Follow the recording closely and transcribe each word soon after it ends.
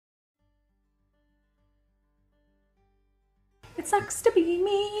It sucks to be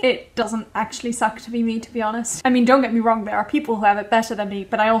me. It doesn't actually suck to be me, to be honest. I mean, don't get me wrong, there are people who have it better than me,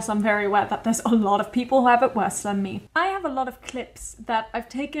 but I also am very aware that there's a lot of people who have it worse than me. I have a lot of clips that I've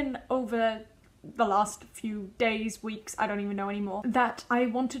taken over the last few days, weeks, I don't even know anymore, that I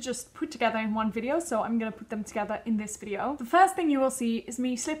want to just put together in one video, so I'm gonna put them together in this video. The first thing you will see is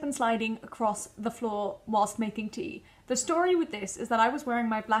me slip and sliding across the floor whilst making tea. The story with this is that I was wearing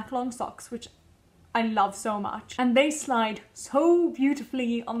my black long socks, which I love so much, and they slide so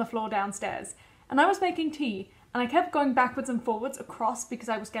beautifully on the floor downstairs. And I was making tea, and I kept going backwards and forwards across because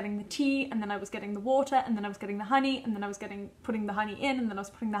I was getting the tea, and then I was getting the water, and then I was getting the honey, and then I was putting the honey in, and then I was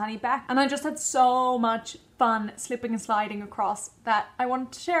putting the honey back. And I just had so much fun slipping and sliding across that I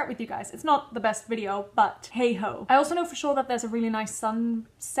wanted to share it with you guys. It's not the best video, but hey ho. I also know for sure that there's a really nice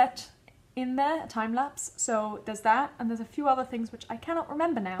sunset in there, a time lapse, so there's that, and there's a few other things which I cannot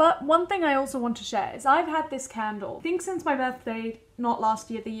remember now. But one thing I also want to share is I've had this candle, I think since my birthday, not last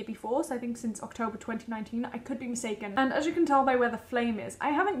year, the year before, so I think since October 2019, I could be mistaken. And as you can tell by where the flame is, I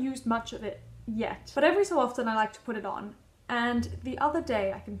haven't used much of it yet, but every so often I like to put it on. And the other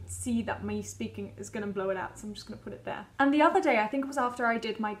day, I can see that me speaking is gonna blow it out, so I'm just gonna put it there. And the other day, I think it was after I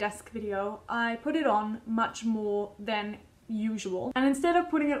did my desk video, I put it on much more than usual, and instead of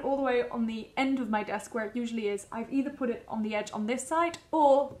putting it all the way on the end of my desk where it usually is, I've either put it on the edge on this side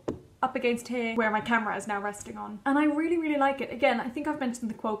or up against here where my camera is now resting on. And I really like it. Again, I think I've mentioned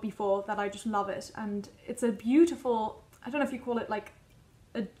the quote before that I just love it, and it's a beautiful, I don't know if you call it like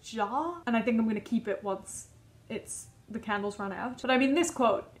a jar, and I think I'm gonna keep it once the candles run out. But I mean, this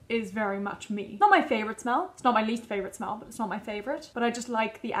quote is very much me. It's not my favorite smell, it's not my least favorite smell, but it's not my favorite. But I just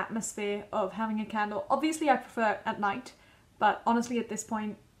like the atmosphere of having a candle. Obviously I prefer it at night, but honestly at this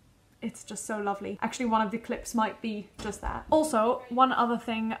point, it's just so lovely. Actually, one of the clips might be just that. Also, one other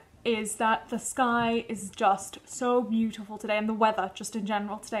thing is that the sky is just so beautiful today, and the weather just in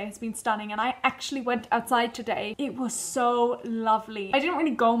general today has been stunning, and I actually went outside today. It was so lovely. I didn't really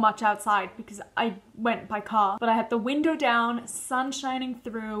go much outside because I went by car, but I had the window down, sun shining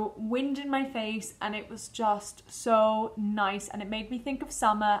through, wind in my face, and it was just so nice, and it made me think of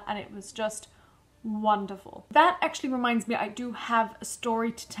summer, and it was just wonderful. That actually reminds me, I do have a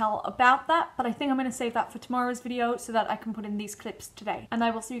story to tell about that, but I think I'm going to save that for tomorrow's video so that I can put in these clips today. And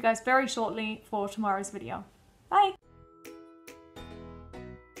I will see you guys very shortly for tomorrow's video. Bye!